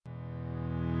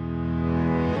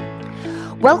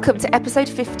Welcome to episode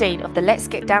 15 of the Let's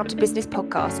Get Down to Business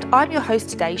podcast. I'm your host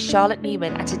today, Charlotte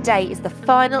Newman, and today is the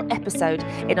final episode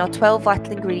in our 12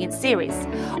 Vital Ingredients series.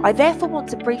 I therefore want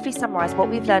to briefly summarise what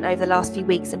we've learned over the last few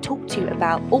weeks and talk to you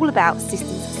all about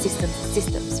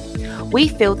systems. We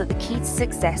feel that the key to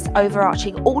success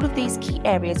overarching all of these key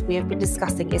areas we have been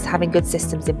discussing is having good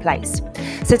systems in place.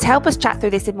 So to help us chat through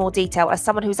this in more detail, as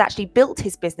someone who's actually built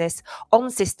his business on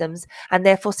systems and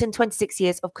therefore seen 26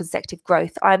 years of consecutive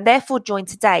growth, I am therefore joined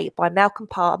today by Malcolm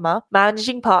Palmer,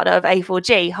 managing partner of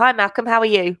A4G. Hi Malcolm, how are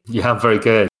you? Yeah, I'm very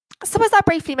good. So as I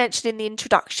briefly mentioned in the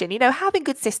introduction, having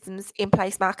good systems in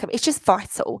place, Malcolm, it's just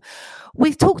vital.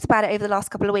 We've talked about it over the last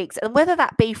couple of weeks, and whether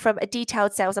that be from a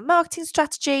detailed sales and marketing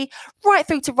strategy, right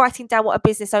through to writing down what a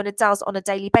business owner does on a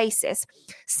daily basis,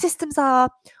 systems are,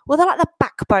 they're like the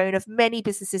backbone of many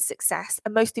businesses' success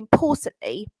and most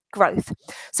importantly, growth.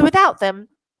 So without them,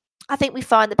 I think we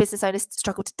find that business owners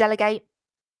struggle to delegate.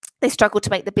 They struggle to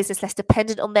make the business less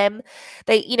dependent on them.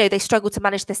 They struggle to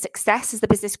manage their success as the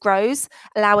business grows,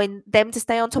 allowing them to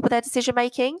stay on top of their decision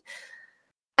making.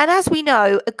 And as we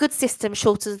know, a good system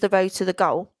shortens the road to the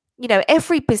goal.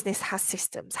 Every business has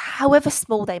systems, however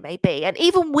small they may be. And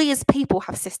even we as people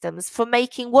have systems for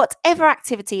making whatever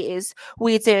activity it is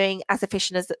we're doing as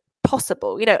efficient as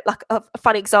possible. Like a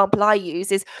fun example I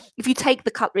use is if you take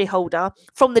the cutlery holder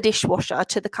from the dishwasher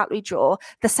to the cutlery drawer,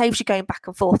 that saves you going back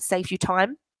and forth, saves you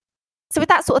time. So with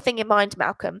that sort of thing in mind,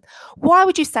 Malcolm, why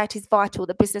would you say it is vital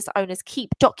that business owners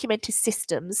keep documented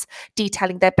systems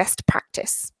detailing their best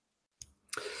practice?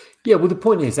 Yeah, well, the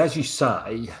point is, as you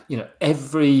say,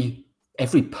 every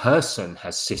person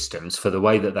has systems for the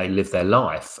way that they live their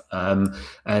life, and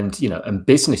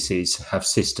businesses have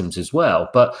systems as well.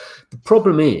 But the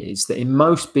problem is that in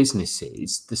most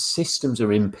businesses, the systems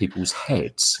are in people's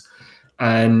heads,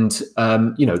 and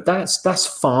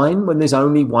that's fine when there's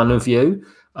only one of you.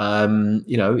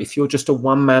 If you're just a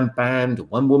one-man band, a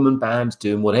one-woman band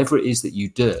doing whatever it is that you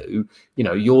do,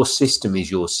 your system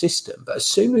is your system. But as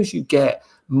soon as you get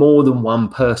more than one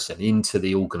person into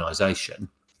the organization,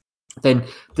 then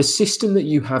the system that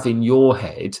you have in your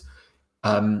head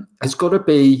has got to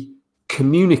be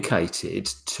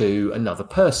communicated to another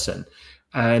person,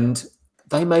 and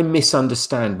they may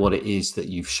misunderstand what it is that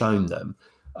you've shown them,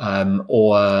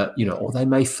 or they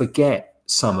may forget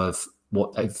some of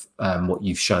what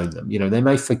you've shown them. They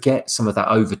may forget some of that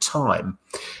over time,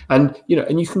 and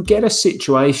you can get a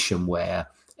situation where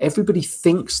everybody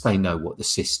thinks they know what the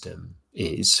system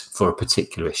is for a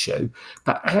particular issue,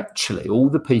 but actually all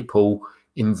the people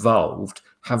involved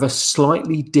have a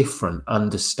slightly different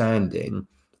understanding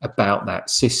about that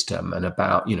system and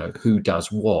about who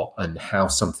does what and how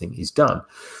something is done,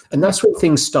 and that's where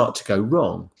things start to go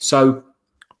wrong. So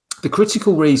the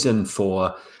critical reason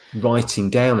for writing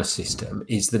down a system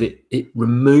is that it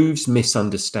removes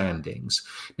misunderstandings.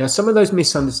 Now, some of those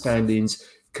misunderstandings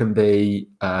can be,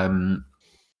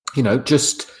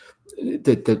 just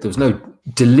that there was no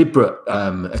deliberate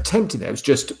attempt in there. It was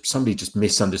just somebody just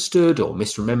misunderstood or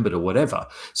misremembered or whatever.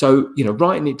 So,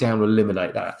 writing it down will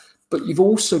eliminate that. But you've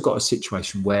also got a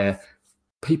situation where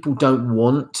people don't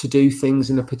want to do things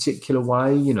in a particular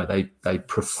way. They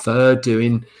prefer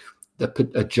doing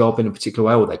a job in a particular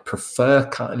way, or they prefer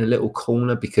cutting a little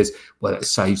corner because, it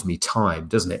saves me time,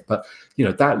 doesn't it? But,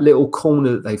 that little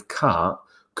corner that they've cut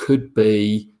could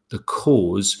be the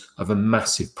cause of a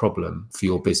massive problem for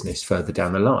your business further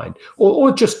down the line,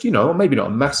 or just, or maybe not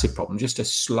a massive problem, just a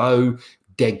slow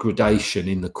degradation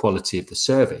in the quality of the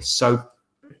service. So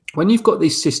when you've got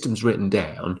these systems written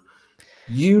down,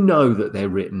 that they're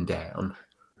written down.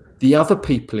 The other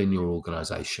people in your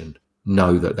organization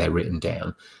know that they're written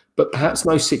down. But perhaps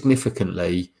most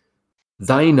significantly,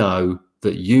 they know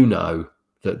that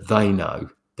that they know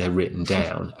they're written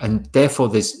down. And therefore,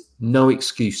 there's no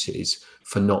excuses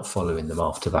for not following them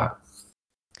after that.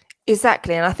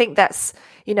 Exactly. And I think that's,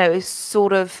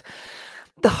 sort of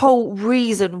the whole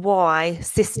reason why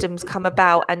systems come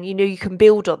about, and, you can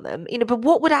build on them. But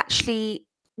what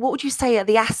would you say are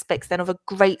the aspects then of a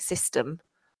great system?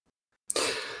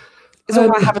 It's all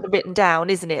right having it written down,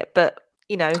 isn't it? But,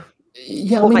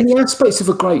 Yeah, the aspects of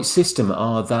a great system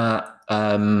are that.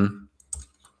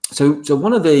 So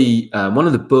one of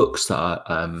the books that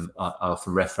I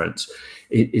often reference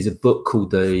is a book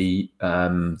called the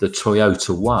Toyota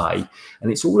Way, and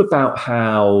it's all about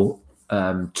how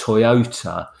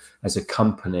Toyota as a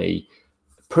company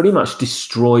pretty much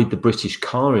destroyed the British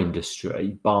car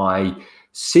industry by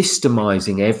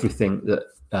systemizing everything that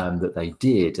they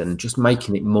did and just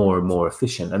making it more and more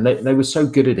efficient. And they were so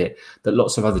good at it that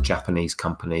lots of other Japanese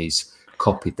companies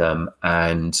copied them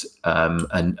and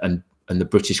the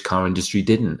British car industry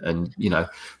didn't. And,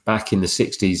 back in the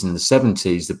 60s and the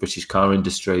 70s, the British car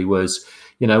industry was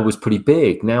pretty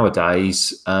big.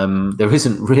 Nowadays, there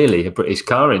isn't really a British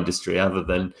car industry other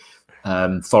than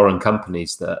foreign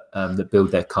companies that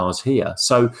build their cars here.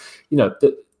 So,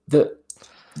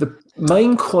 the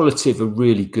main quality of a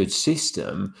really good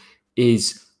system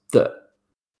is that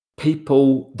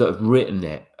people that have written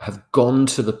it have gone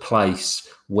to the place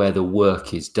where the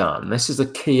work is done. This is a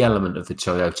key element of the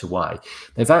Toyota way.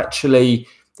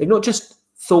 They've not just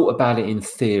thought about it in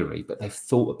theory, but they've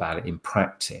thought about it in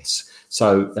practice.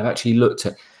 So they've actually looked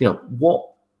at,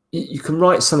 what you can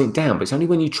write something down, but it's only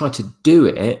when you try to do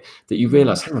it that you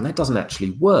realize, hang on, that doesn't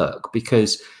actually work,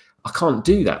 because I can't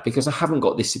do that because I haven't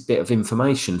got this bit of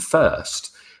information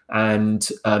first. And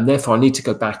therefore I need to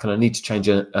go back and I need to change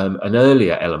an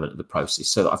earlier element of the process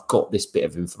so that I've got this bit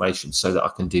of information so that I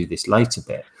can do this later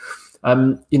bit.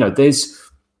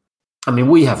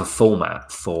 We have a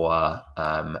format for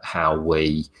how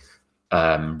we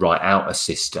write out a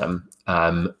system.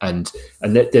 And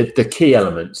the key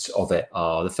elements of it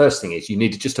are, the first thing is you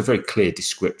need just a very clear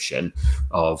description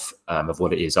of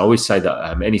what it is. I always say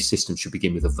that any system should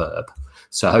begin with a verb.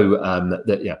 So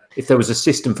if there was a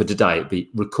system for today, it'd be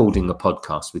recording a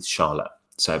podcast with Charlotte.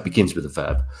 So it begins with a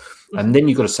verb. And then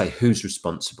you've got to say who's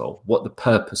responsible, what the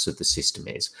purpose of the system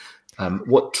is,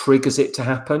 what triggers it to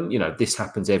happen. This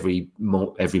happens every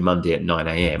Monday at 9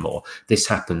 a.m. or this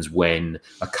happens when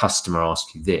a customer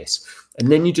asks you this. And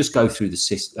then you just go through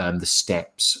the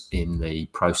steps in the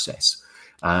process.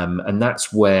 And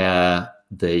that's where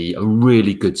a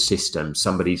really good system,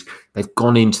 they've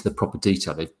gone into the proper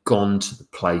detail. They've gone to the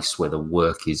place where the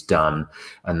work is done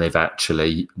and they've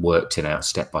actually worked it out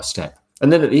step by step.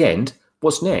 And then at the end,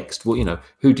 what's next? Well,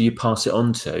 who do you pass it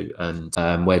on to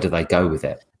and where do they go with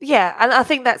it? Yeah. And I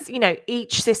think that's,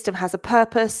 each system has a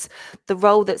purpose, the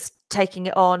role that's taking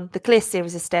it on, the clear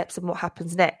series of steps and what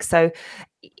happens next. So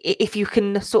if you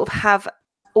can sort of have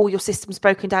all your systems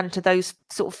broken down into those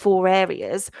sort of 4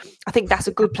 areas, I think that's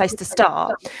a good place to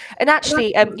start. And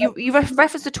actually, you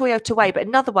referenced the Toyota Way, but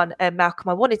another one, Malcolm,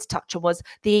 I wanted to touch on was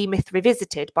the E-Myth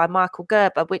Revisited by Michael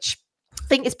Gerber, which I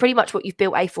think is pretty much what you've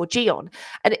built A4G on.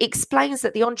 And it explains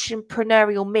that the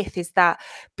entrepreneurial myth is that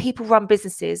people run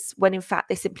businesses when in fact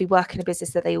they simply work in a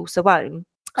business that they also own.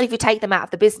 And if you take them out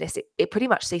of the business, it pretty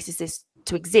much ceases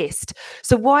to exist.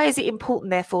 So why is it important,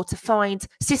 therefore, to find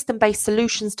system-based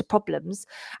solutions to problems?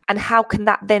 And how can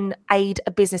that then aid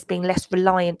a business being less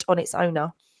reliant on its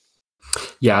owner?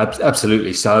 Yeah,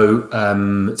 absolutely. So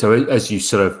as you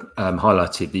sort of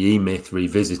highlighted, the E-Myth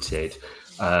Revisited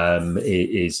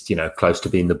is close to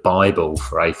being the Bible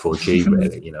for A4G.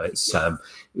 Really, it's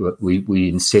we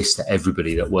insist that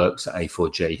everybody that works at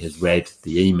A4G has read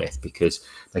the E-Myth because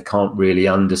they can't really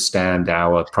understand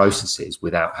our processes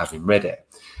without having read it.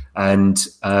 And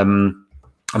I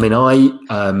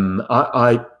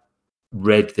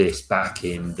read this back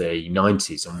in the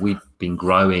 90s, and we'd been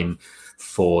growing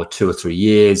for 2 or 3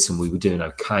 years, and we were doing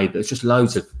okay. But there's just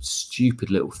loads of stupid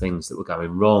little things that were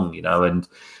going wrong, and.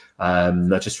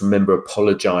 I just remember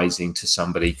apologising to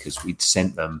somebody because we'd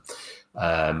sent them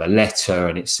a letter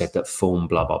and it said that form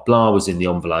blah blah blah was in the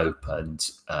envelope and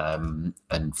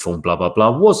form blah blah blah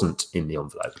wasn't in the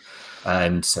envelope,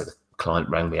 and so the client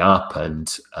rang me up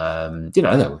and they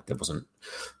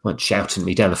weren't shouting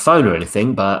me down the phone or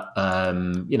anything, but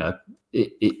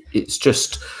it's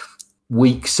just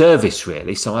weak service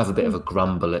really. So I have a bit of a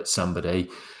grumble at somebody.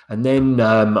 And then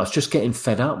I was just getting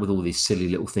fed up with all these silly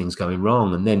little things going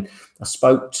wrong. And then I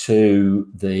spoke to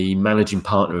the managing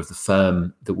partner of the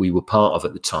firm that we were part of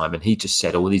at the time. And he just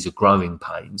said, oh, these are growing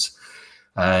pains.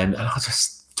 And I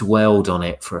just dwelled on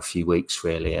it for a few weeks,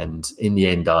 really. And in the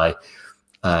end, I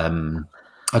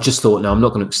just thought, no, I'm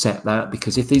not going to accept that,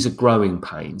 because if these are growing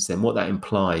pains, then what that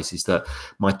implies is that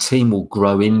my team will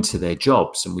grow into their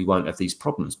jobs and we won't have these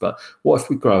problems. But what if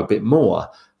we grow a bit more?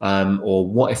 Or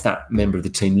what if that member of the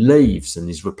team leaves and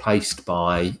is replaced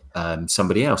by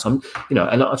somebody else? And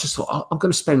I just thought, I'm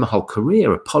going to spend my whole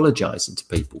career apologising to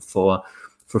people for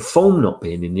a form not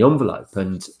being in the envelope,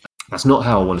 and that's not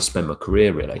how I want to spend my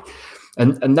career, really.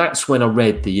 And that's when I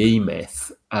read the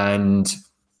E-Myth, and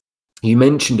you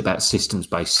mentioned about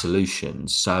systems-based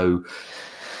solutions. So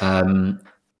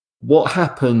what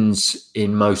happens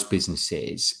in most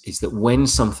businesses is that when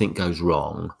something goes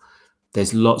wrong,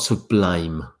 there's lots of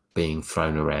blame being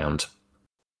thrown around,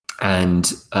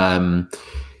 and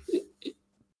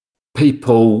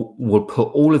people will put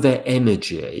all of their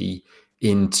energy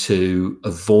into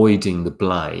avoiding the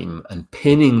blame and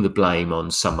pinning the blame on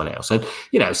someone else. And,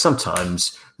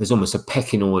 sometimes there's almost a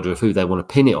pecking order of who they want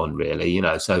to pin it on, really,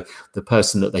 so the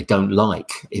person that they don't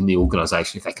like in the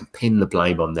organization, if they can pin the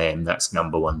blame on them, that's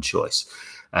number one choice.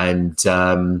 And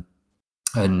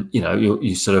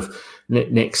you sort of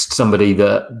next somebody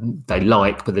that they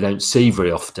like but they don't see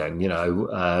very often,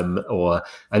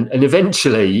 and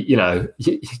eventually,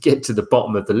 you get to the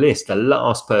bottom of the list. The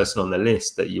last person on the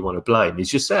list that you want to blame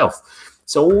is yourself.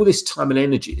 So all this time and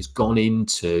energy has gone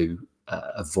into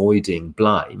avoiding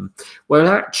blame, where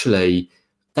actually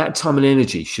that time and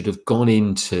energy should have gone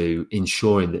into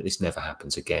ensuring that this never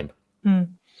happens again.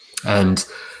 And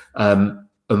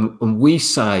we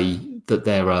say that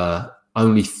there are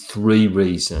only 3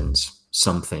 reasons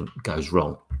something goes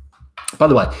wrong. By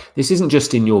the way, this isn't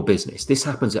just in your business. This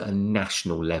happens at a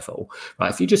national level, right?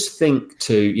 If you just think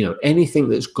to, anything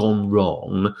that's gone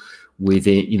wrong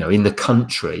within, in the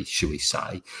country, should we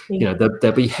say,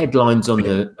 there'll be headlines on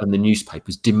the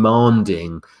newspapers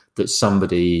demanding that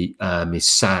somebody is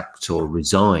sacked or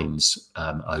resigns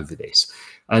over this.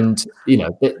 And,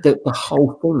 the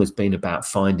whole thing has been about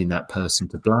finding that person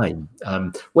to blame,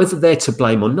 whether they're to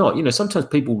blame or not. Sometimes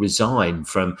people resign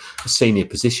from a senior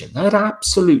position. They had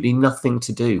absolutely nothing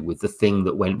to do with the thing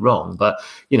that went wrong. But,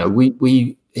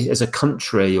 we as a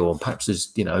country, or perhaps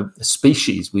as, a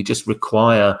species, we just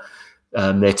require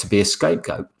there to be a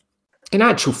scapegoat. In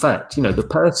actual fact, the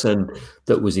person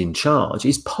that was in charge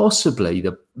is possibly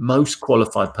the most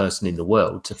qualified person in the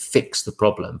world to fix the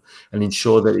problem and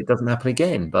ensure that it doesn't happen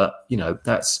again. But,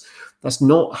 that's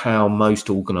not how most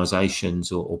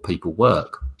organizations or people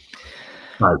work.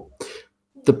 So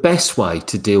the best way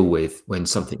to deal with when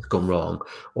something's gone wrong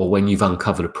or when you've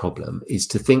uncovered a problem is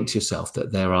to think to yourself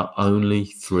that there are only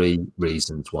 3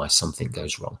 reasons why something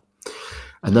goes wrong.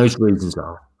 And those reasons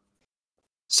are: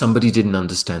 somebody didn't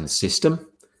understand the system,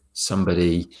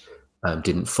 somebody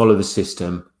didn't follow the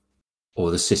system,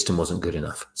 or the system wasn't good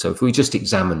enough. So if we just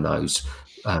examine those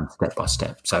step by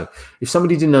step. So if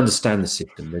somebody didn't understand the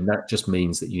system, then that just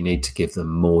means that you need to give them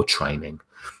more training.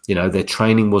 Their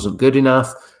training wasn't good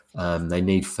enough. They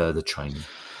need further training.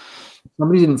 If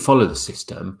somebody didn't follow the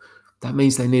system, that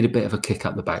means they need a bit of a kick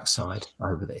up the backside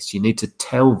over this. You need to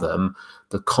tell them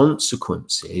the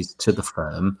consequences to the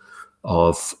firm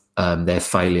of their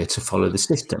failure to follow the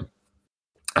system.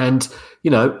 And,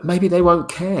 maybe they won't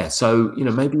care. So,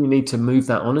 maybe you need to move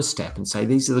that on a step and say,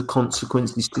 these are the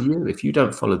consequences to you. If you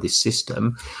don't follow this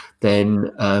system,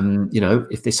 then,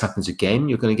 if this happens again,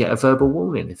 you're going to get a verbal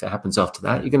warning. If it happens after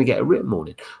that, you're going to get a written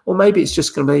warning. Or maybe it's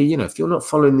just going to be, if you're not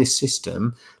following this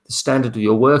system, the standard of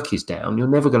your work is down. You're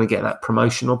never going to get that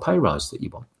promotion or pay rise that you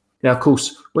want. Now, of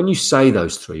course, when you say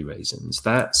those 3 reasons,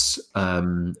 that's,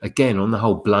 again, on the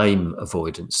whole blame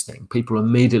avoidance thing, people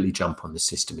immediately jump on the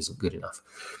system isn't good enough.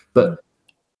 But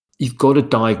you've got to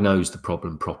diagnose the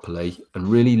problem properly and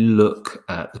really look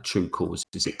at the true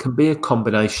causes. It can be a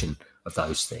combination of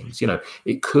those things.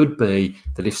 It could be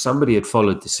that if somebody had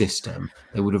followed the system,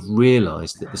 they would have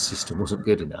realised that the system wasn't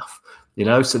good enough.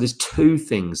 So there's 2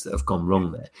 things that have gone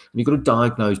wrong there. And you've got to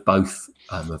diagnose both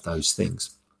of those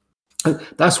things. And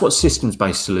that's what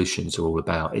systems-based solutions are all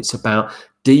about. It's about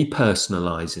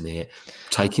depersonalizing it,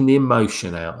 taking the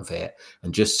emotion out of it,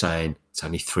 and just saying it's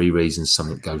only 3 reasons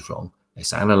something goes wrong.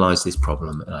 Let's analyze this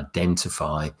problem and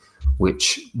identify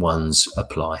which ones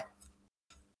apply.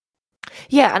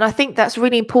 Yeah, and I think that's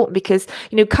really important because,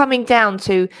 coming down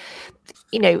to,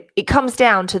 it comes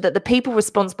down to that the people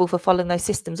responsible for following those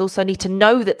systems also need to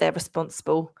know that they're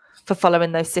responsible for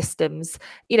following those systems,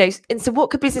 and so what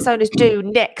could business owners do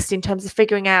next in terms of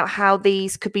figuring out how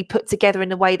these could be put together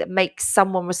in a way that makes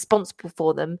someone responsible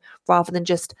for them rather than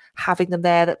just having them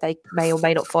there that they may or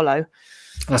may not follow?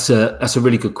 That's a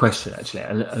really good question, actually.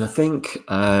 And I think,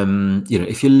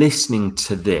 if you're listening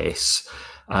to this,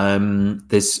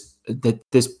 there's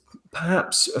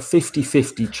perhaps a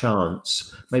 50-50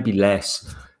 chance, maybe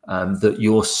less, that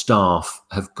your staff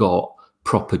have got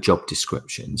proper job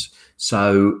descriptions.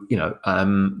 So,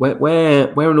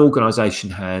 where an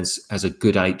organization has a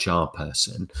good HR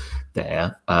person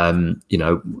there,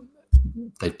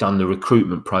 they've done the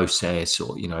recruitment process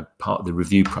or, part of the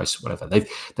review process, whatever.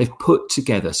 They've put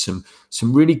together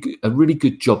a really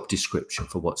good job description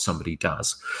for what somebody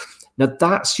does. Now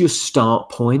that's your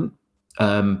start point,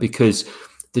 because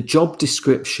the job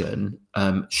description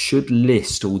should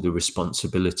list all the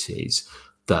responsibilities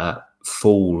that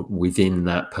fall within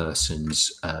that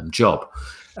person's job.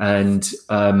 And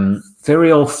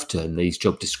very often these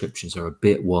job descriptions are a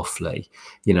bit waffly,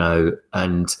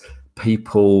 and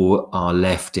people are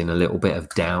left in a little bit of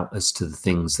doubt as to the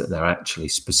things that they're actually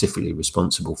specifically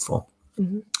responsible for.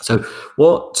 So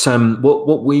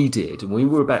what we did, and we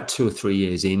were about 2 or 3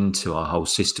 years into our whole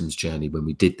systems journey when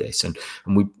we did this, and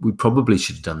we probably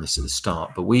should have done this at the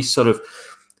start, but we sort of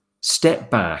stepped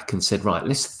back and said, right,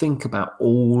 let's think about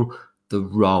all the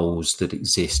roles that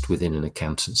exist within an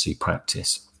accountancy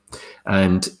practice,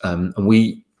 and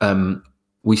we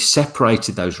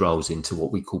separated those roles into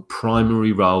what we call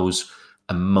primary roles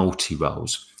and multi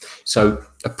roles. So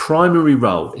a primary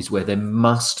role is where there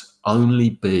must only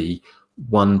be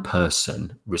one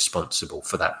person responsible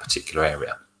for that particular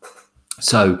area.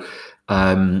 So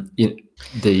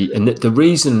the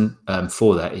reason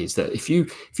for that is that if you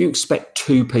expect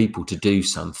two people to do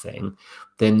something,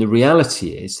 then the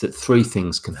reality is that three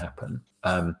things can happen.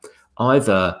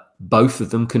 Either both of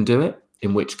them can do it,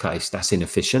 in which case that's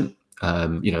inefficient.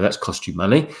 That's cost you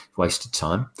money, wasted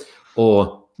time,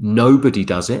 or nobody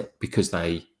does it because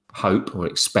they hope or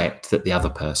expect that the other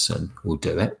person will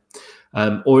do it.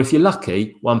 Or if you're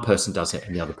lucky, one person does it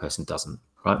and the other person doesn't,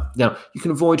 right? Now, you can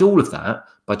avoid all of that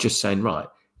by just saying, right,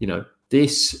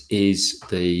 this is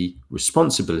the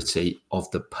responsibility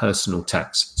of the personal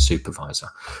tax supervisor.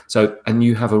 So, and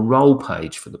you have a role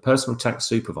page for the personal tax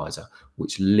supervisor,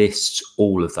 which lists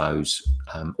all of those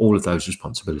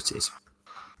responsibilities.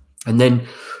 And then,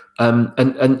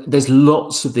 and there's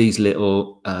lots of these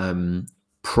little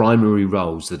primary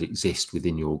roles that exist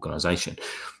within your organization.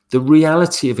 The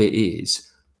reality of it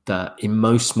is that in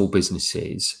most small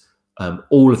businesses,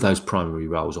 all of those primary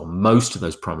roles, or most of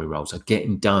those primary roles, are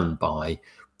getting done by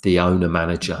the owner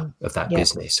manager of that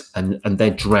business, and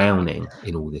they're drowning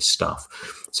in all this stuff.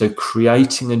 So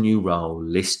creating a new role,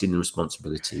 listing the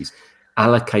responsibilities,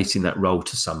 allocating that role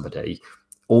to somebody,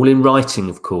 all in writing,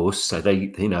 of course, so they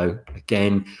know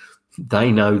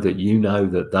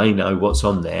that they know what's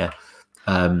on there,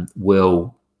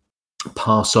 will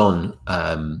pass on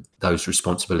those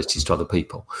responsibilities to other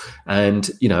people,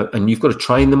 and you've got to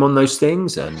train them on those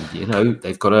things, and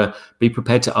they've got to be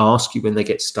prepared to ask you when they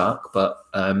get stuck, but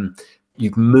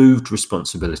you've moved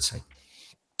responsibility.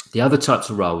 The other types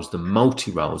of roles, the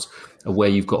multi roles, are where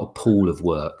you've got a pool of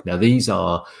work. Now these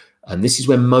are, and this is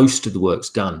where most of the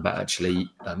work's done, but actually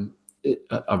it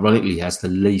ironically has the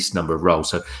least number of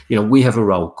roles. So, we have a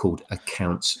role called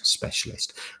accounts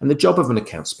specialist, and the job of an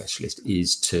accounts specialist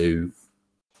is to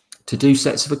do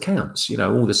sets of accounts.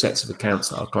 All the sets of accounts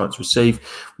that our clients receive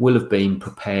will have been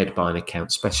prepared by an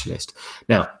accounts specialist.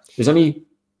 Now,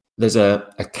 there's a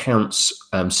accounts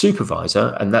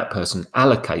supervisor, and that person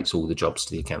allocates all the jobs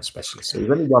to the accounts specialist. So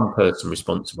there's only one person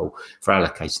responsible for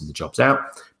allocating the jobs out,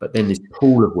 but then this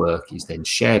pool of work is then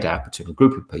shared out between a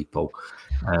group of people,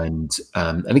 and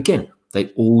again, they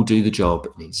all do the job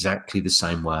in exactly the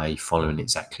same way, following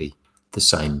exactly the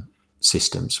same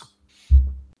systems.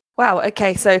 Wow.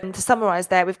 Okay. So to summarize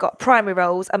there, we've got primary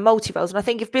roles and multi roles. And I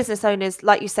think if business owners,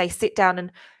 like you say, sit down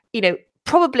and,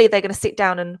 probably they're going to sit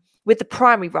down and with the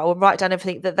primary role and write down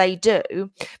everything that they do,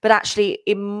 but actually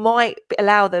it might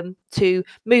allow them to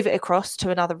move it across to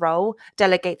another role,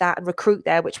 delegate that and recruit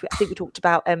there, which I think we talked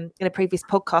about in a previous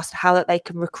podcast, how that they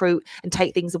can recruit and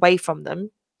take things away from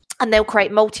them. And they'll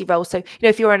create multi-roles. So,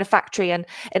 if you're in a factory and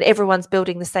everyone's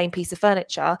building the same piece of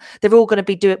furniture, they're all going to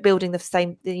be building the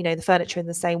same, the furniture in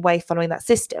the same way, following that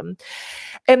system.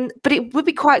 But it would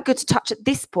be quite good to touch at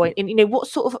this point in, what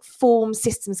sort of form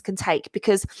systems can take,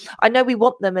 because I know we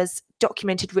want them as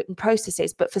documented written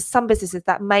processes, but for some businesses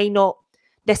that may not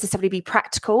necessarily be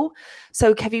practical.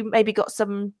 So have you maybe got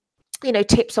some,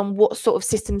 tips on what sort of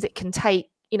systems it can take,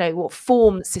 what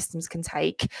form systems can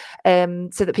take,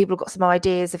 so that people have got some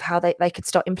ideas of how they could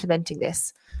start implementing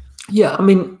this? Yeah, I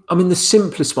mean, the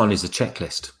simplest one is a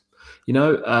checklist,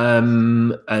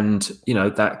 and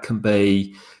that can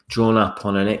be drawn up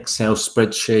on an Excel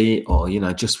spreadsheet, or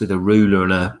just with a ruler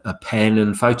and a pen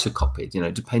and photocopied.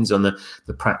 It depends on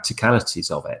the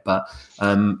practicalities of it. But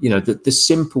the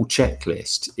simple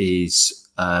checklist is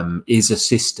a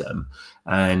system,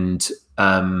 and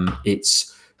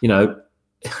it's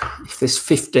if there's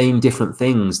 15 different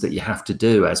things that you have to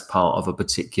do as part of a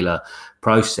particular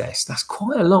process, that's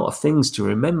quite a lot of things to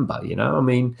remember.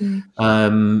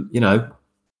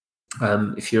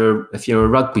 If you're a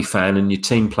rugby fan and your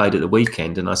team played at the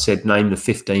weekend, and I said name the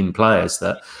 15 players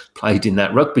that played in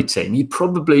that rugby team, you'd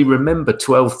probably remember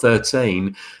 12,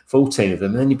 13, 14 of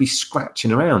them, and then you'd be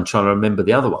scratching around trying to remember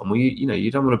the other one. Well,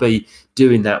 you don't want to be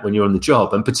doing that when you're on the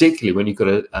job, and particularly when you've got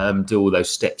to do all those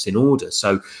steps in order.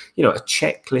 So, a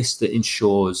checklist that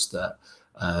ensures that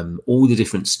all the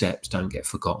different steps don't get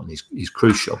forgotten is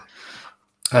crucial.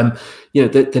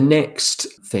 The next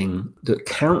thing that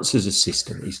counts as a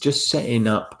system is just setting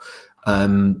up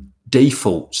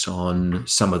defaults on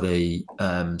some of the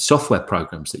software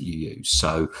programs that you use.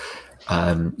 So,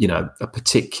 a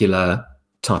particular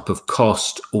type of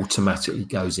cost automatically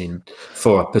goes in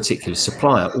for a particular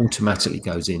supplier, automatically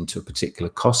goes into a particular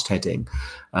cost heading.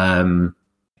 When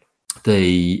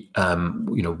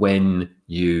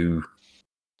you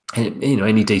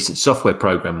any decent software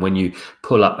program, when you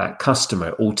pull up that customer,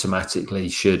 it automatically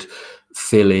should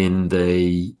fill in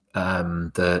the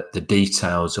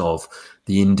details of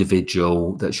the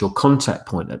individual that's your contact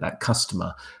point at that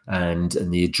customer, and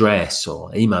the address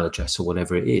or email address or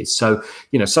whatever it is. So,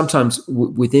 sometimes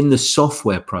within the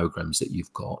software programs that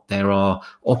you've got, there are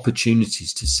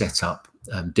opportunities to set up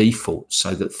defaults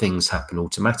so that things happen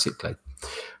automatically.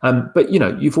 But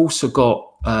you've also got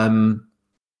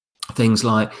things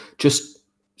like just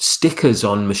stickers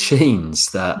on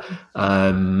machines that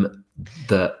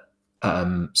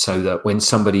so that when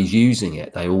somebody's using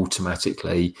it, they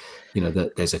automatically,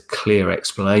 that there's a clear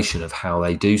explanation of how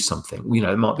they do something.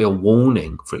 It might be a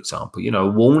warning, for example. A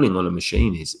warning on a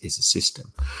machine is a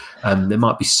system. There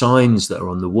might be signs that are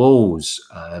on the walls.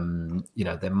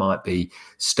 There might be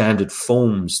standard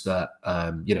forms that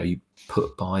you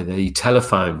put by the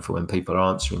telephone for when people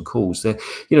are answering calls.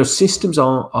 Systems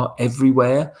are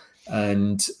everywhere,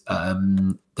 and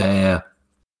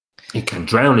you can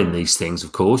drown in these things,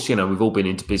 of course. We've all been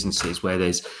into businesses where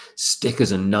there's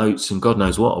stickers and notes and God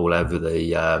knows what all over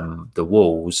the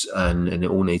walls, and it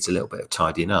all needs a little bit of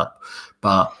tidying up.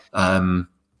 But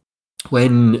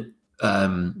when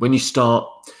you start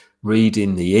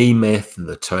reading the E-Myth and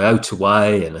the Toyota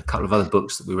Way and a couple of other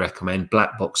books that we recommend,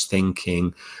 Black Box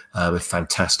Thinking, a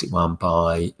fantastic one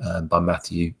by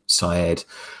Matthew Syed,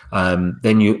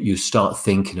 then you start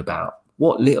thinking about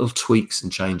what little tweaks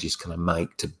and changes can I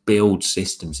make to build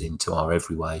systems into our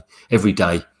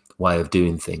everyday way of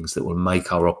doing things that will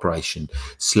make our operation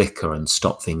slicker and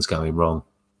stop things going wrong.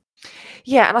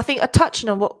 Yeah, and I think touching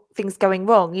on what things going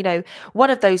wrong, one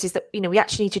of those is that, we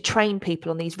actually need to train people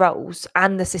on these roles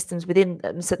and the systems within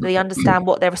them so that they understand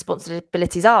what their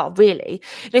responsibilities are, really.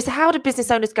 So how do business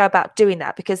owners go about doing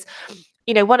that? Because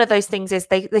one of those things is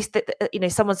they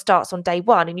someone starts on day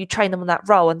one and you train them on that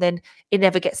role and then it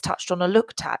never gets touched on or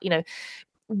looked at.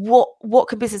 What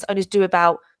can business owners do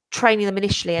about training them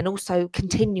initially and also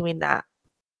continuing that?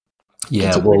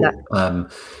 Yeah, so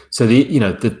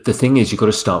the thing is, you've got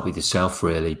to start with yourself,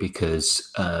 really,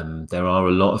 because there are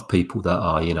a lot of people that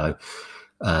are,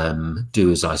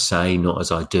 do as I say, not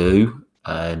as I do.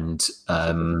 And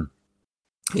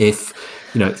if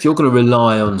you're going to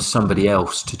rely on somebody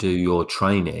else to do your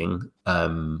training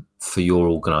for your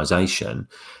organization,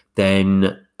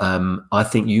 then I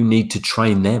think you need to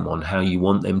train them on how you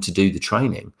want them to do the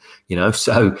training.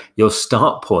 So your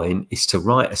start point is to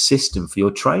write a system for your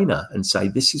trainer and say,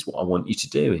 this is what I want you to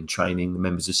do in training the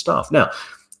members of staff. Now,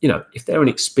 if they're an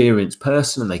experienced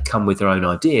person and they come with their own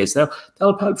ideas, they'll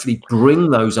hopefully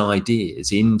bring those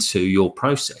ideas into your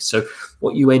process. So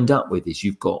what you end up with is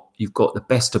you've got the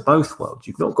best of both worlds.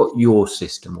 You've not got your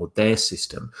system or their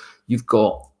system. You've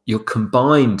got your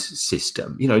combined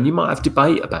system, and you might have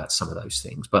debate about some of those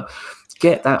things, but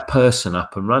get that person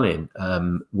up and running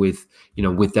with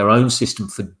their own system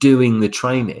for doing the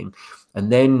training,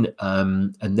 and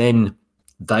then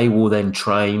they will then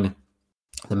train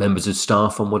the members of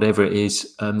staff on whatever it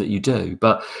is that you do.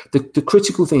 But the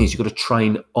critical thing is you've got to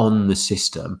train on the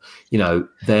system.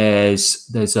 There's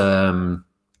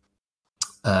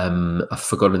I've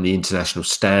forgotten the international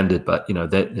standard, but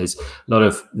there's a lot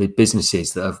of the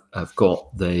businesses that have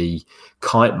got the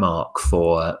kite mark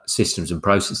for systems and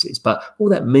processes, but all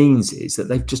that means is that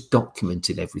they've just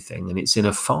documented everything and it's in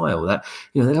a file. That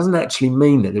that doesn't actually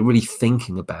mean that they're really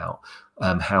thinking about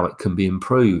how it can be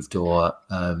improved or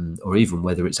even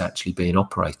whether it's actually being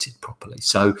operated properly.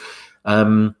 So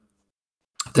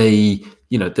the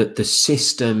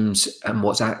systems and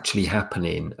what's actually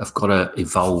happening have got to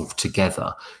evolve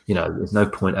together. There's no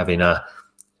point having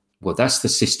that's the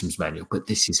systems manual, but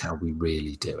this is how we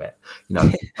really do it.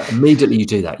 Immediately you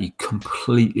do that, you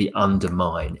completely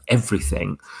undermine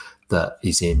everything that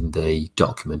is in the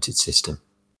documented system.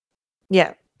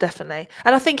 Yeah, definitely.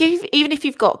 And I think even if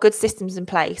you've got good systems in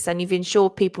place and you've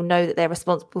ensured people know that they're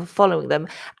responsible for following them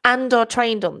and are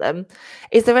trained on them,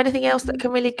 is there anything else that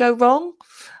can really go wrong?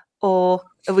 Or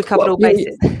have we covered all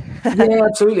bases? Yeah,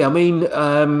 absolutely. I mean,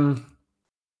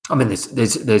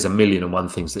 there's a million and one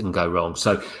things that can go wrong.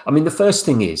 So, the first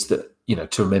thing is that,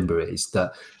 to remember is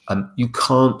that you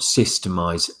can't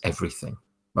systemize everything,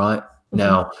 right? Mm-hmm.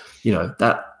 Now,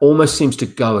 that almost seems to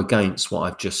go against what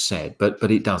I've just said, but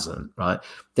it doesn't, right?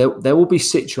 There will be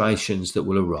situations that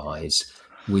will arise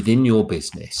within your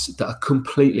business that are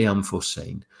completely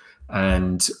unforeseen.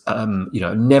 and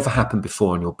never happened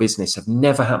before in your business, have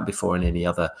never happened before in any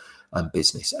other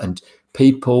business, and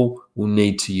people will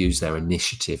need to use their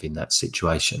initiative in that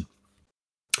situation.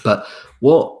 But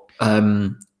what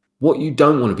you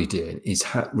don't want to be doing is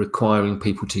requiring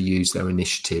people to use their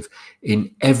initiative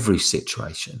in every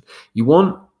situation. You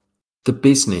want the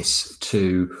business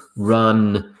to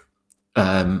run,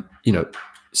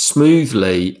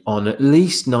 smoothly on at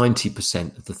least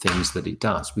 90% of the things that it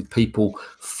does, with people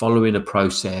following a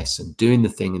process and doing the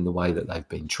thing in the way that they've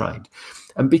been trained.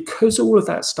 And because all of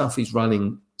that stuff is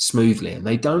running smoothly and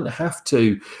they don't have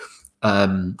to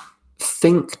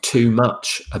think too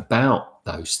much about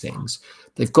those things,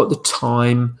 they've got the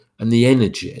time and the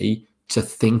energy to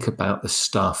think about the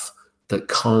stuff that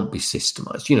can't be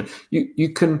systemized. You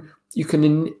can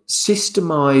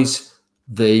systemize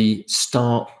the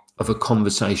start of a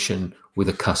conversation with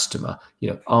a customer,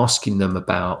 asking them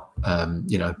about,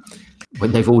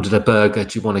 when they've ordered a burger,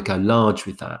 do you want to go large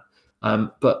with that?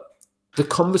 But the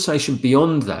conversation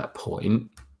beyond that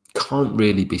point can't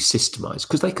really be systemized,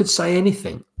 because they could say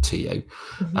anything to you.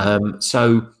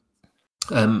 So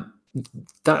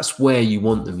that's where you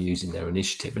want them using their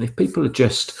initiative. And if people are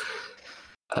just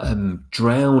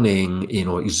drowning in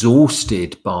or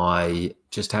exhausted by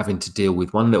just having to deal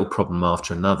with one little problem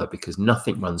after another because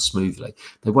nothing runs smoothly,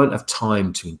 they won't have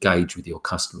time to engage with your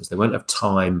customers. They won't have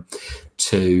time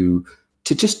to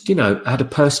just, add a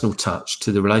personal touch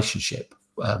to the relationship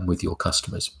with your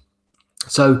customers.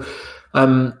 So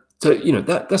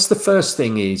that's the first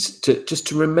thing, is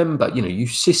to remember, you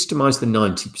systemize the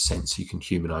 90% so you can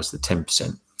humanize the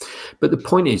 10%. But the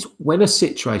point is, when a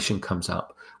situation comes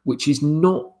up which is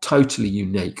not totally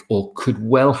unique or could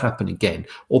well happen again,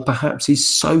 or perhaps is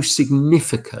so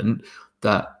significant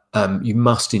that you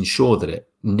must ensure that it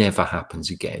never happens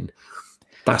again,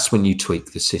 that's when you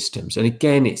tweak the systems. And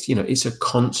again, it's a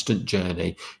constant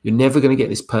journey. You're never going to get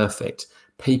this perfect.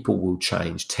 People will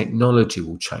change, technology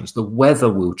will change, the weather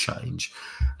will change.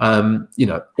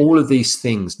 All of these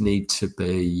things need to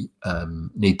be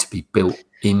built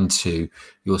into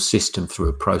your system through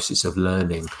a process of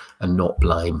learning and not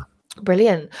blame.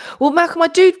 Brilliant. Well, Malcolm, I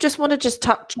do just want to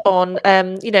touch on,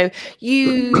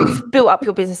 you've built up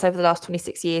your business over the last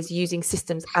 26 years using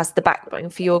systems as the backbone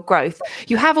for your growth.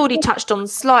 You have already touched on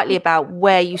slightly about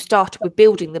where you started with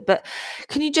building them, but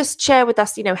can you just share with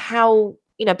us, how,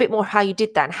 a bit more how you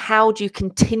did that, and how do you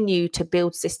continue to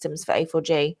build systems for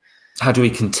A4G? How do we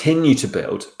continue to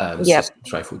build systems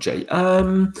for A4G?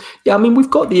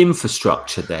 We've got the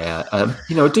infrastructure there. I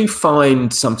do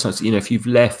find sometimes, if you've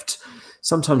left,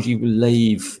 sometimes you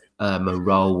leave a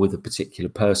role with a particular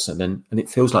person and it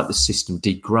feels like the system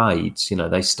degrades.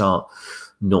 They start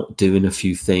not doing a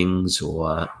few things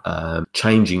or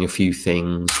changing a few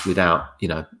things without,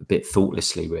 a bit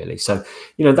thoughtlessly, really. So,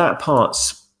 that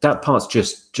part's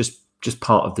just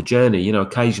part of the journey.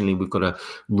 Occasionally we've got to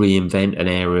reinvent an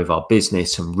area of our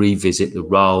business and revisit the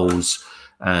roles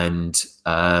and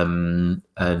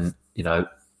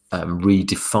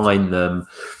redefine them.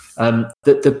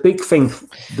 The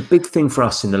big thing for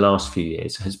us in the last few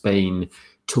years has been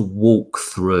to walk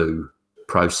through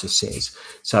processes.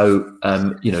 So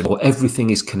everything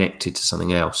is connected to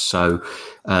something else. So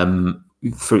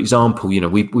for example,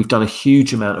 we've done a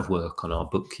huge amount of work on our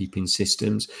bookkeeping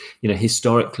systems.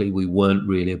 Historically, we weren't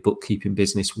really a bookkeeping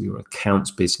business. We were an accounts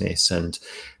business, and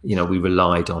we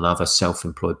relied on other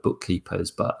self-employed bookkeepers.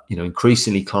 But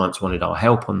increasingly, clients wanted our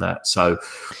help on that. So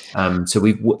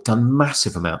we've done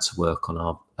massive amounts of work on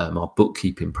our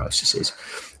bookkeeping processes.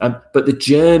 But the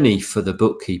journey for the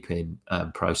bookkeeping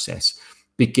process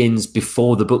begins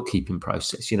before the bookkeeping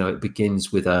process. It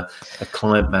begins with a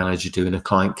client manager doing a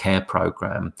client care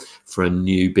program for a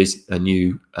new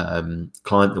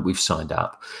client that we've signed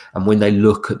up. And when they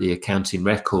look at the accounting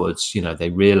records, they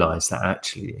realize that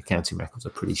actually the accounting records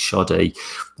are pretty shoddy.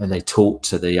 And they talk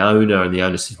to the owner, and the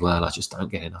owner says, well, I just don't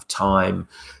get enough time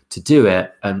to do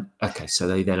it. And okay, so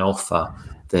they then offer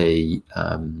the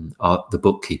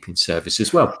bookkeeping service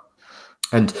as well.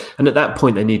 And at that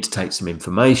point, they need to take some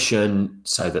information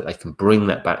so that they can bring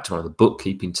that back to one of the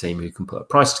bookkeeping team who can put a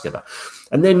price together.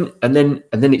 And then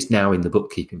it's now in the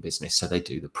bookkeeping business. So they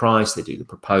do the price, they do the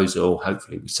proposal.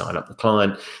 Hopefully, we sign up the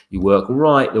client. You work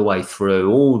right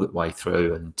all the way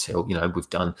through until we've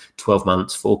done 12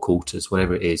 months, 4 quarters,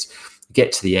 whatever it is.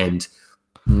 Get to the end.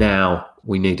 Now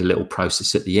we need a little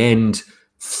process at the end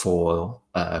for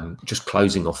just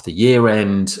closing off the year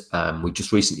end. We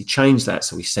just recently changed that,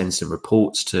 so we send some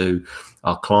reports to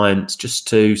our clients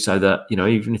so that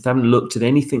even if they haven't looked at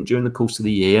anything during the course of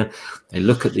the year, they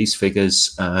look at these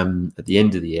figures at the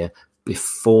end of the year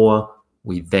before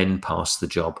we then pass the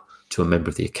job to a member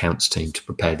of the accounts team to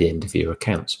prepare the end of year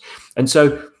accounts. And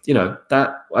so,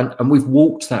 that, and we've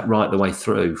walked that right the way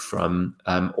through from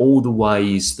all the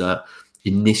ways that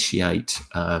initiate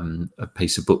a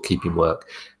piece of bookkeeping work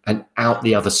and out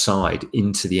the other side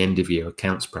into the end of year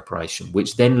accounts preparation,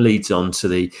 which then leads on to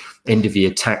the end of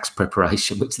year tax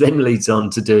preparation, which then leads on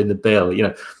to doing the bill.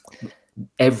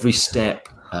 Every step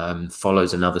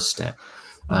follows another step,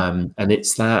 and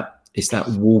it's that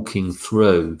walking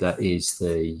through that is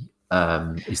the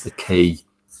key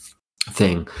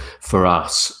thing for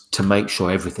us to make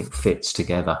sure everything fits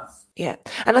together. Yeah,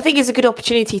 and I think it's a good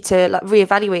opportunity to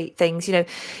reevaluate things.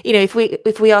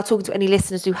 If we are talking to any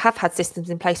listeners who have had systems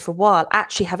in place for a while,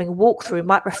 actually having a walkthrough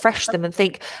might refresh them and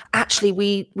think, actually,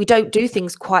 we don't do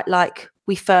things quite like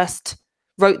we first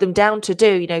wrote them down to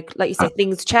do. Like you said,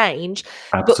 things change.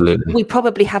 Absolutely. But we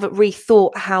probably haven't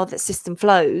rethought how that system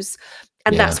flows,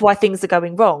 and that's why things are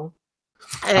going wrong.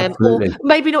 Or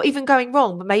maybe not even going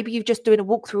wrong, but maybe you're just doing a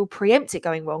walkthrough will preempt it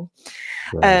going wrong.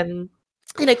 Yeah.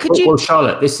 Could you? Well,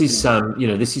 Charlotte, this is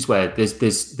this is where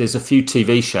there's a few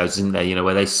TV shows in there,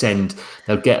 where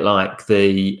they'll get like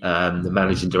the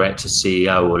managing director,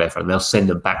 CEO, or whatever, and they'll send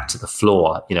them back to the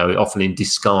floor, often in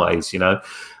disguise,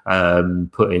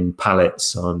 putting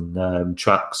pallets on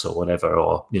trucks or whatever,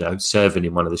 or serving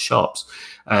in one of the shops,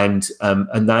 and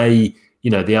they.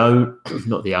 Not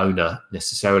the owner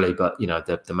necessarily, but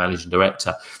the managing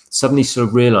director suddenly sort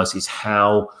of realizes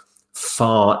how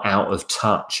far out of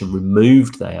touch and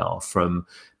removed they are from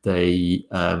the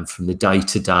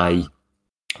day-to-day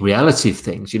reality of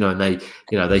things, and they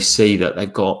see that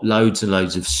they've got loads and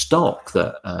loads of stock,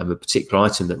 that a particular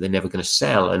item that they're never going to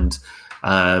sell, and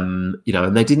and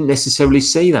they didn't necessarily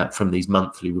see that from these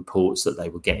monthly reports that they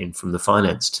were getting from the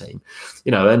finance team,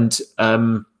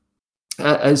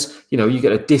 as you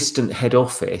get a distant head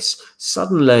office,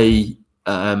 suddenly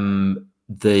all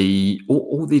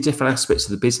the different aspects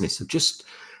of the business are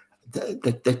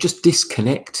they're just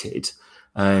disconnected.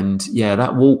 And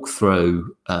that walkthrough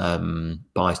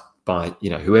by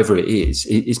whoever it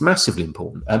is massively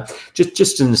important.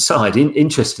 Just an aside,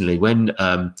 interestingly, when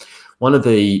one of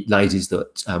the ladies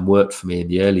that worked for me in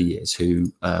the early years,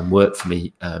 who worked for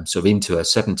me sort of into her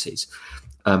 70s,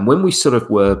 when we sort of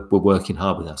were working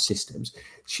hard with our systems,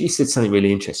 she said something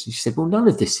really interesting. She said, well, none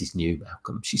of this is new,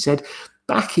 Malcolm. She said,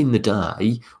 back in the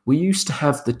day, we used to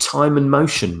have the time and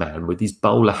motion man with his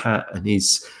bowler hat and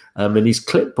his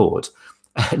clipboard.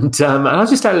 And I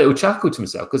just had a little chuckle to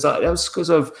myself, because that was because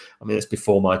of, it's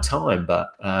before my time,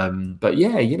 but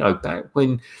yeah, back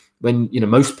when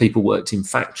most people worked in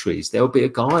factories, there would be a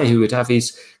guy who would have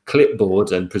his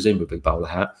clipboard and presumably bowler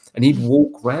hat, and he'd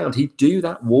walk around, he'd do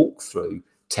that walkthrough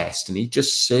test, and he'd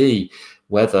just see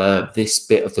whether this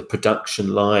bit of the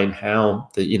production line, how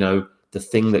the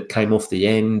thing that came off the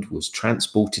end was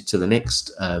transported to the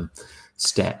next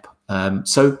step.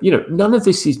 So none of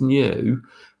this is new,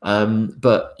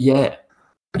 but yeah,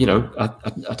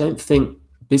 I don't think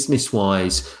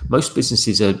business-wise most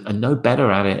businesses are no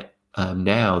better at it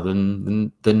now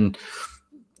than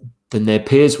their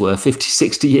peers were 50,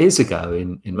 60 years ago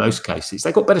in most cases.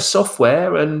 They've got better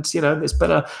software, and there's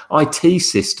better IT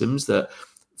systems that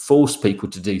force people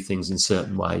to do things in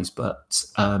certain ways, but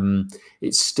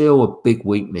it's still a big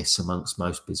weakness amongst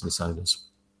most business owners.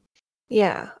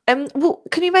 Yeah. Well,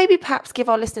 can you maybe perhaps give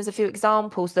our listeners a few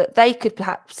examples that they could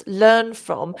perhaps learn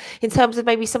from, in terms of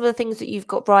maybe some of the things that you've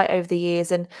got right over the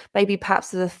years, and maybe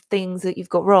perhaps the things that you've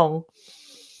got wrong?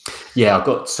 Yeah, I've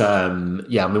got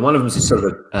one of them is sort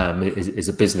of is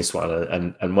a business one,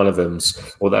 and one of them's,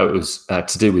 although it was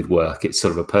to do with work, it's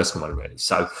sort of a personal one, really.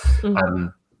 So I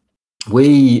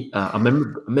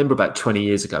remember about 20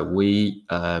 years ago,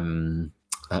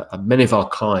 many of our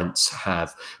clients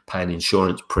have pay an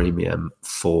insurance premium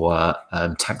for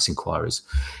tax inquiries,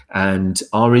 and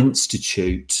our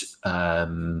institute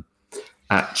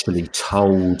actually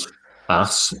told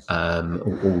us,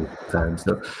 all firms,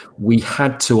 that we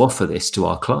had to offer this to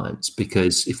our clients,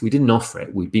 because if we didn't offer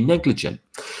it, we'd be negligent.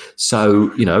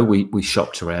 So, we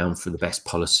shopped around for the best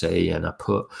policy, and I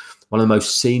put one of the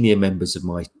most senior members of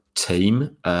my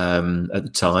team at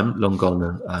the time, long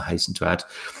gone, I hasten to add,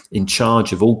 in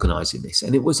charge of organising this.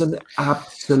 And it was an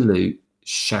absolute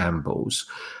shambles,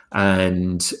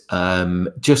 and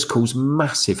just caused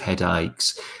massive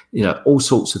headaches. All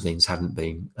sorts of things hadn't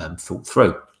been thought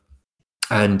through.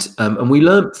 And we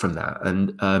learned from that,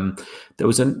 and there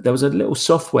was a little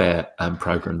software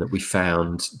program that we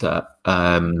found that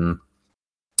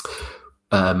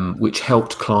which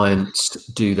helped clients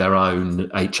do their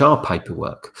own HR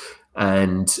paperwork,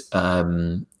 and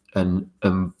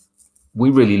we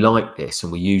really liked this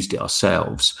and we used it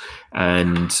ourselves,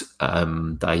 and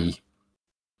they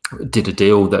did a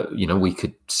deal that, you know, we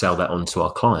could sell that on to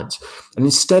our clients. And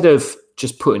instead of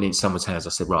just putting it in someone's hands, I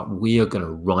said, right, we are going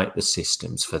to write the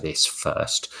systems for this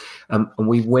first. And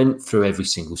we went through every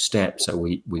single step. So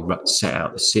we set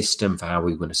out the system for how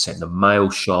we were going to send the mail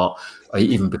shot.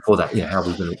 Even before that, you know, how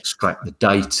we were going to extract the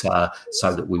data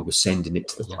so that we were sending it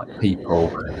to the right people,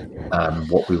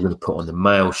 what we were going to put on the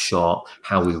mail shot,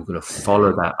 how we were going to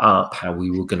follow that up, how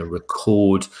we were going to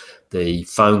record the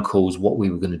phone calls, what we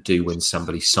were going to do when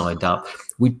somebody signed up.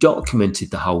 We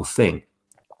documented the whole thing.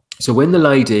 So when the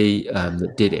lady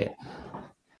that did it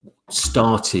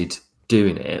started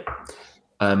doing it,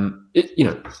 you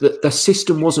know, the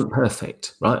system wasn't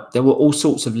perfect, right? There were all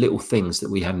sorts of little things that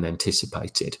we hadn't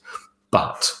anticipated,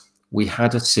 but we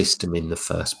had a system in the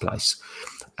first place,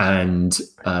 and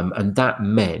that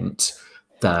meant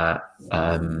that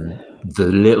the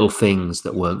little things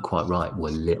that weren't quite right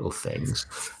were little things,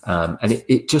 and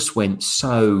it just went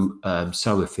so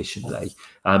efficiently.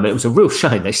 It was a real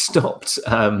shame they stopped.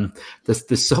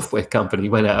 The software company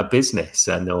went out of business,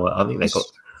 and I think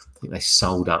they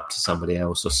sold up to somebody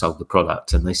else or sold the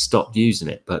product, and they stopped using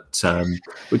it. But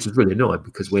which was really annoying,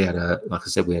 because we had like I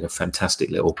said, we had a fantastic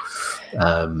little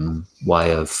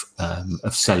way of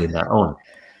selling that on.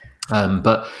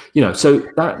 But you know, so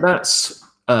that's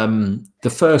the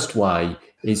first way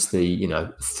is the, you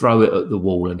know, throw it at the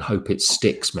wall and hope it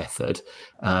sticks method,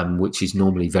 which is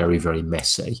normally very, very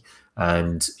messy.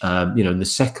 And you know, and the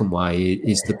second way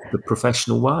is the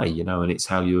professional way, you know, and it's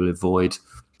how you'll avoid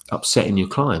upsetting your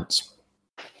clients.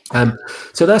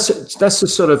 So that's the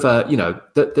sort of you know,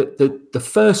 the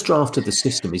first draft of the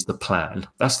system is the plan.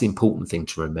 That's the important thing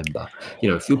to remember. You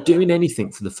know, if you're doing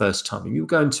anything for the first time, if you're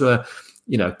going to a,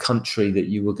 you know, country that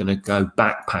you were going to go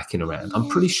backpacking around, I'm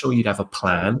pretty sure you'd have a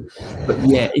plan. But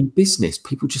yeah, in business,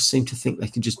 people just seem to think they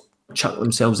can just chuck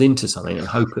themselves into something and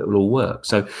hope it will all work.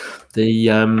 So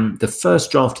the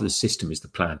first draft of the system is the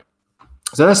plan.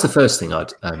 So that's the first thing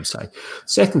I'd say.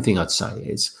 Second thing I'd say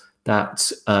is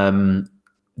that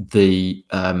the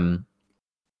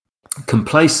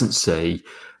complacency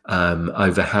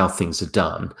over how things are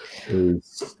done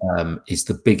is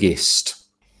the biggest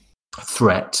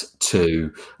threat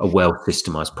to a well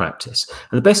systemized practice.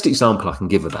 And the best example I can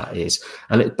give of that is,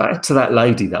 and it's back to that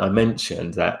lady that I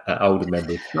mentioned, that older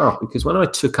member of staff, because when I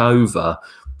took over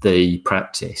the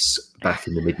practice back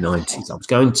in the mid-90s, I was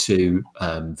going to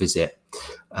visit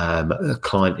a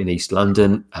client in East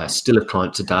London, still a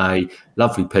client today,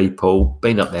 lovely people,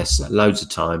 been up there loads of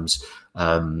times.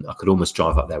 I could almost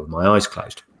drive up there with my eyes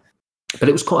closed. But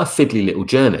it was quite a fiddly little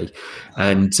journey,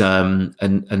 and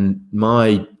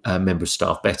my member of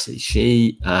staff, Betty,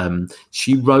 she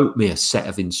wrote me a set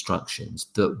of instructions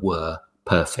that were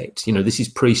perfect. You know, this is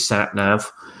pre-sat nav,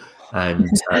 and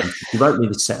she wrote me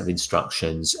this set of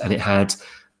instructions, and it had,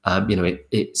 you know,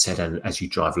 it said, and as you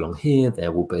drive along here,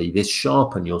 there will be this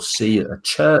shop, and you'll see a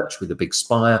church with a big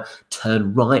spire.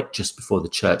 Turn right just before the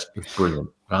church. It was brilliant,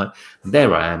 right? And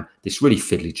there I am, this really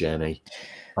fiddly journey.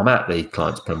 I'm at the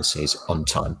client's premises on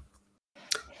time.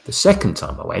 The second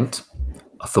time I went,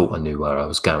 I thought I knew where I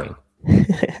was going.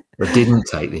 I didn't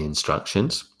take the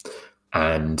instructions.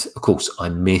 And of course, I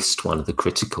missed one of the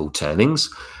critical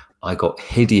turnings. I got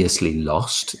hideously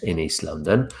lost in East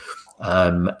London.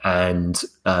 And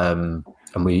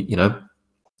we, you know,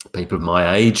 people of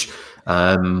my age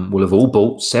will have all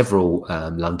bought several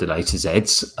London A to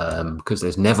Zs, because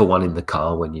there's never one in the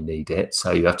car when you need it.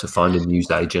 So you have to find a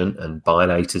newsagent and buy an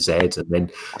A to Z and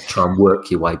then try and work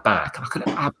your way back. I could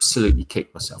absolutely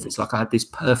kick myself. It's like I had this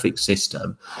perfect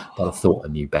system, but I thought I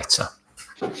knew better.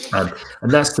 And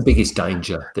that's the biggest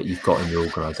danger that you've got in your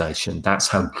organisation. That's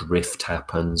how drift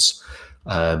happens.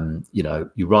 You know,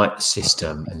 you write the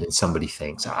system and then somebody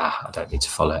thinks, I don't need to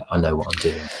follow it. I know what I'm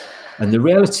doing. And the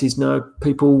reality is, no,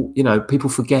 people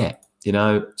forget, you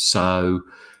know, so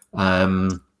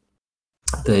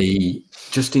the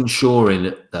just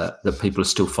ensuring that people are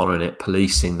still following it,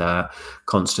 policing that,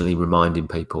 constantly reminding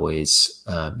people is,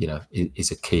 you know,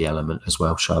 is a key element as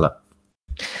well, Charlotte.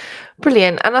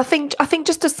 Brilliant. And I think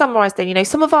just to summarize then, you know,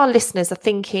 some of our listeners are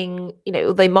thinking, you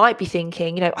know, they might be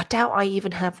thinking, you know, I doubt I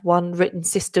even have one written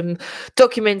system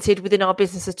documented within our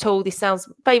business at all. This sounds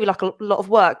maybe like a lot of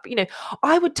work, but, you know,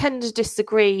 I would tend to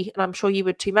disagree, and I'm sure you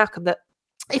would too, Malcolm, that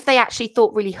if they actually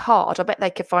thought really hard, I bet they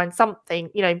could find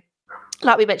something, you know,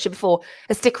 like we mentioned before,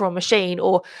 a sticker on machine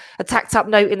or a tacked up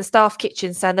note in the staff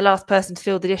kitchen saying the last person to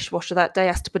fill the dishwasher that day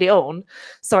has to put it on.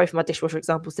 Sorry for my dishwasher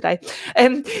examples today.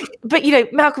 But, you know,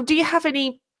 Malcolm, do you have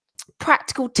any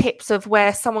practical tips of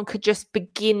where someone could just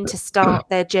begin to start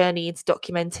their journey into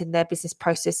documenting their business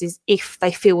processes if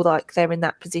they feel like they're in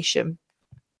that position?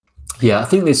 Yeah, I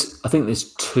think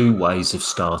there's two ways of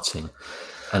starting,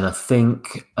 and I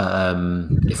think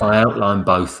if I outline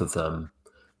both of them,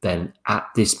 then at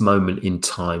this moment in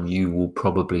time, you will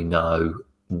probably know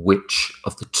which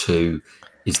of the two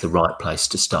is the right place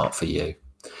to start for you.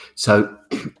 So,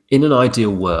 in an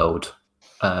ideal world,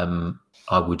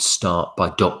 I would start by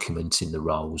documenting the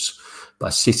roles, by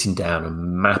sitting down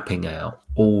and mapping out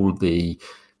all the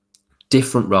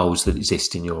different roles that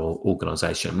exist in your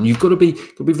organization. And you've got to be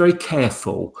very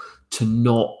careful to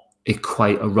not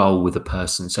equate a role with a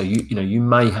person. So you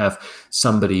may have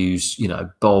somebody who's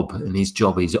Bob, and his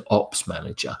job is ops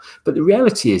manager, but the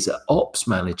reality is that ops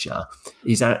manager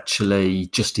is actually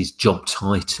just his job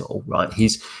title, right?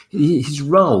 His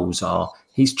roles are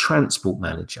he's transport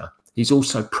manager, he's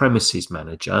also premises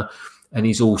manager, and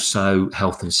he's also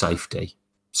health and safety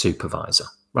supervisor,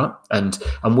 right? And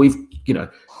we've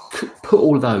put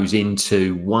all of those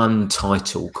into one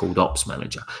title called ops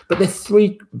manager, but they're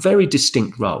three very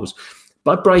distinct roles.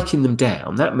 By breaking them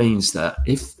down, that means that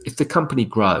if the company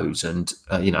grows and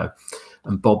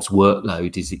Bob's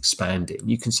workload is expanding,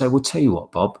 you can say, well, tell you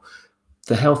what, Bob,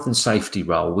 the health and safety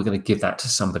role, we're going to give that to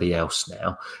somebody else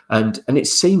now, and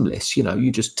it's seamless.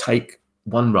 You just take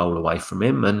one role away from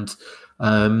him and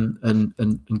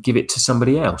give it to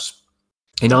somebody else.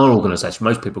 In our organisation,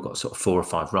 most people got sort of 4 or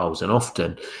 5 roles, and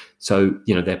often, so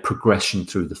their progression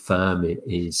through the firm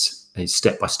is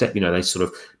step by step. They sort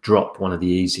of drop one of the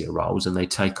easier roles and they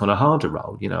take on a harder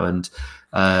role. And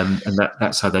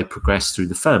that's how they progress through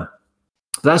the firm.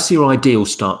 That's your ideal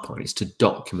start point, is to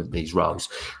document these roles,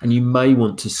 and you may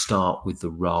want to start with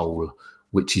the role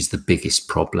which is the biggest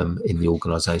problem in the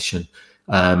organisation.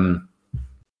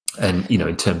 And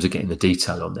in terms of getting the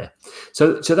detail on there,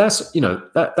 so that's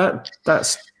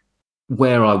that's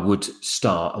where I would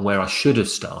start, and where I should have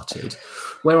started.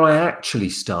 Where I actually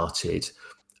started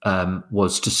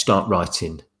was to start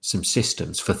writing some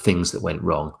systems for things that went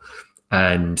wrong,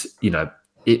 and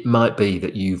it might be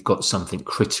that you've got something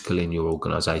critical in your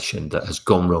organisation that has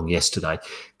gone wrong yesterday,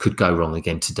 could go wrong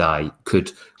again today,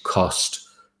 could cost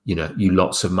you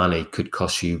lots of money, could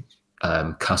cost you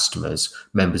customers,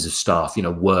 members of staff,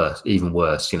 even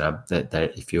worse,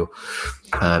 that if you're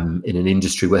in an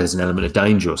industry where there's an element of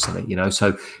danger or something,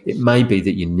 so it may be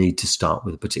that you need to start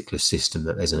with a particular system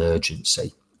that there's an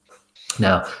urgency.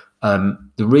 Now,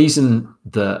 the reason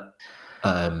that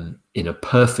in a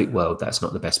perfect world that's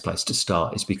not the best place to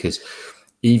start is because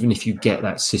even if you get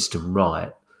that system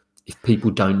right, if people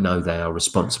don't know they are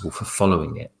responsible for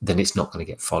following it, then it's not going to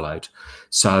get followed.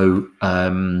 So,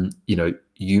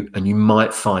 you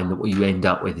might find that what you end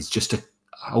up with is just a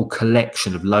whole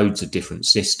collection of loads of different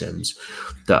systems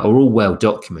that are all well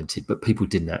documented, but people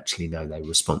didn't actually know they were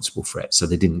responsible for it, so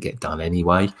they didn't get done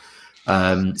anyway.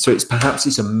 So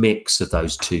it's a mix of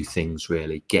those two things,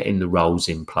 really, getting the roles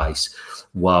in place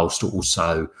whilst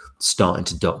also starting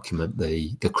to document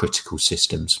the critical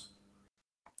systems.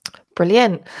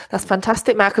 Brilliant. That's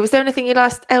fantastic, Malcolm. Is there anything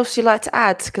else you'd like to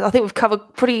add? Because I think we've covered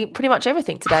pretty much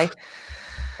everything today.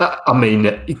 I mean,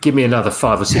 give me another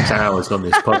 5 or 6 hours on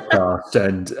this podcast,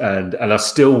 and I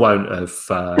still won't have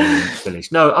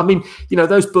finished. No, I mean,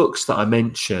 those books that I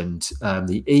mentioned,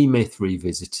 the E-Myth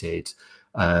Revisited,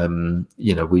 by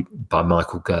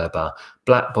Michael Gerber,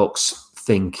 Black Box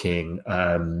Thinking.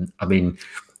 I mean,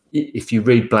 if you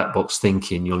read Black Box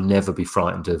Thinking, you'll never be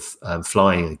frightened of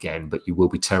flying again, but you will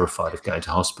be terrified of going to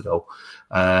hospital.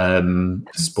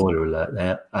 Spoiler alert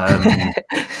there.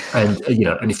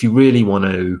 And if you really want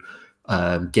to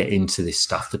get into this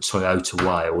stuff, the Toyota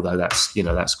Way, although that's a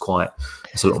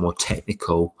lot more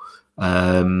technical.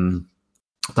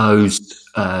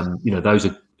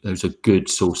 Those are good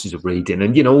sources of reading,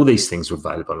 and all these things are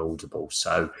available on Audible,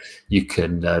 so you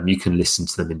can listen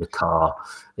to them in the car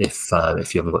if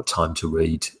you haven't got time to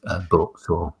read books,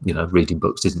 or reading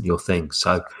books isn't your thing.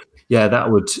 So yeah,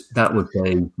 that would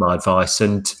be my advice.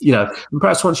 And and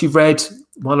perhaps once you've read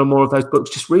one or more of those books,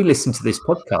 just re-listen to this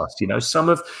podcast. Some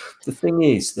of the thing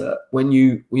is that when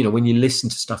you listen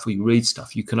to stuff or you read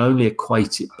stuff, you can only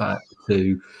equate it back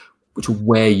to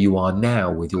where you are now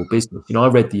with your business. I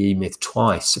read the E-Myth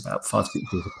twice, about 5-6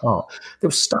 years apart. There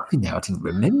was stuff in there I didn't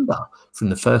remember from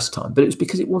the first time, but it was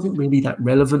because it wasn't really that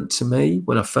relevant to me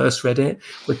when I first read it.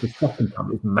 But the second time,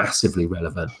 it was massively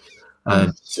relevant.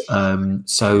 And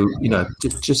so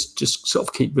just sort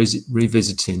of keep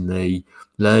revisiting the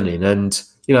learning, and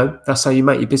that's how you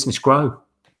make your business grow.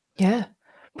 Yeah.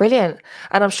 Brilliant.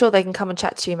 And I'm sure they can come and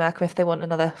chat to you, Malcolm, if they want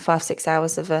another 5-6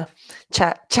 hours of a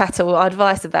chat or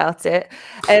advice about it.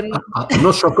 I'm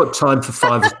not sure I've got time for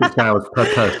 5 or 6 hours per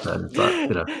person,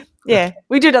 but Yeah,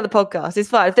 we do another podcast. It's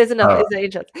fine if there's enough. Is there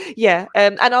interest? Yeah,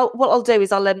 and what I'll do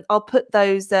is I'll put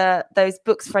those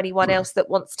books for anyone else that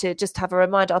wants to just have a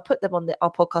reminder. I'll put them on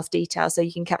our podcast details so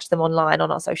you can catch them online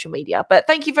on our social media. But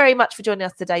thank you very much for joining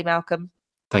us today, Malcolm.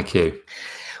 Thank you.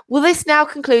 Well, this now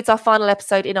concludes our final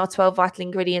episode in our 12 Vital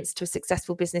Ingredients to a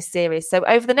Successful Business series. So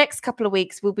over the next couple of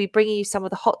weeks, we'll be bringing you some of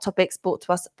the hot topics brought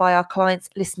to us by our clients,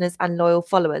 listeners and loyal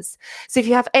followers. So if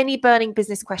you have any burning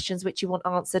business questions which you want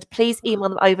answered, please email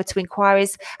them over to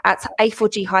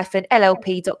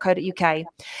inquiries@a4g-llp.co.uk.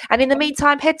 And in the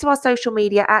meantime, head to our social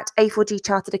media at A4G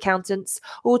Chartered Accountants,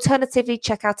 or alternatively,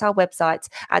 check out our website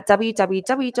at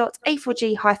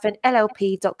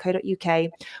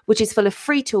www.a4g-llp.co.uk, which is full of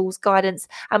free tools, guidance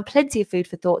and plenty of food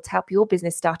for thought to help your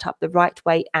business start up the right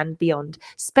way and beyond,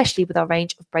 especially with our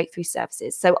range of breakthrough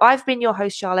services. So I've been your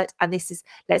host, Charlotte, and this is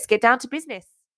Let's Get Down to Business.